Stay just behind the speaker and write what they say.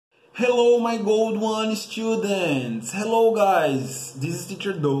Hello my gold one students! Hello guys! This is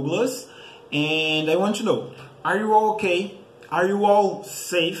teacher Douglas and I want to know, are you all okay? Are you all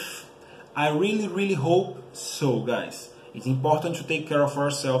safe? I really hope so, guys. It's important to take care of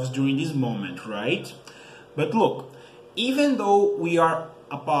ourselves during this moment, right? But look, even though we are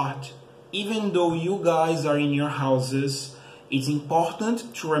apart, even though you guys are in your houses, it's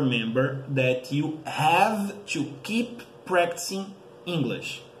important to remember that you have to keep practicing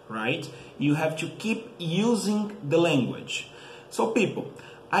English, right? You have to keep using the language. So people,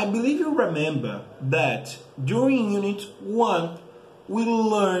 I believe you remember that during Unit 1, we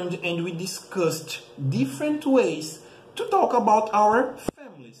learned and we discussed different ways to talk about our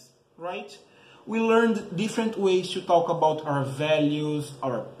families, right? We learned different ways to talk about our values,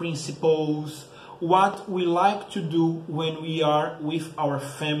 our principles, what we like to do when we are with our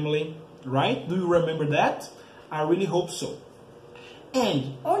family, right? Do you remember that? I really hope so.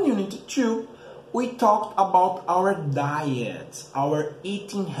 And on Unit 2, we talked about our diet, our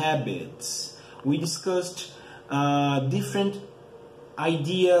eating habits. We discussed different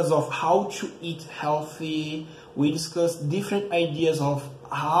ideas of how to eat healthy. We discussed different ideas of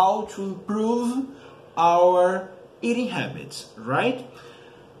how to improve our eating habits, right?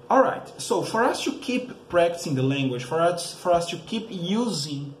 Alright, so for us to keep practicing the language, for us to keep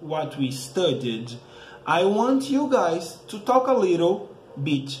using what we studied, I want you guys to talk a little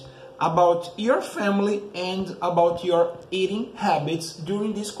bit about your family and about your eating habits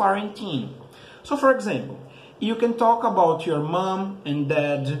during this quarantine. So for example, you can talk about your mom and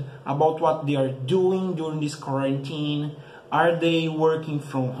dad, about what they are doing during this quarantine. Are they working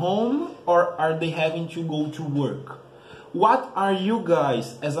from home or are they having to go to work? What are you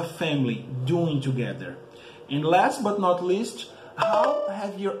guys as a family doing together? And last but not least, how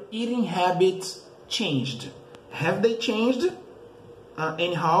have your eating habits changed? Have they changed?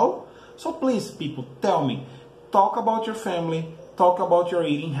 And how? So please people, tell me. Talk about your family. Talk about your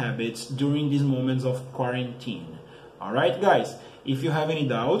eating habits during these moments of quarantine. Alright guys, if you have any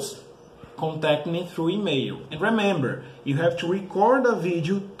doubts, contact me through email. And remember, you have to record a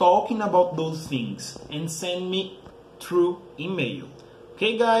video talking about those things and send me through email.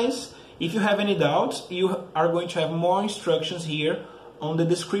 Okay guys, if you have any doubts, you are going to have more instructions here on the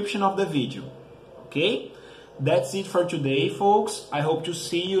description of the video. Okay, that's it for today folks. I hope to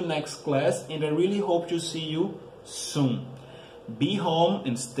see you next class and I really hope to see you soon. Be home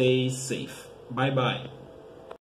and stay safe. Bye bye.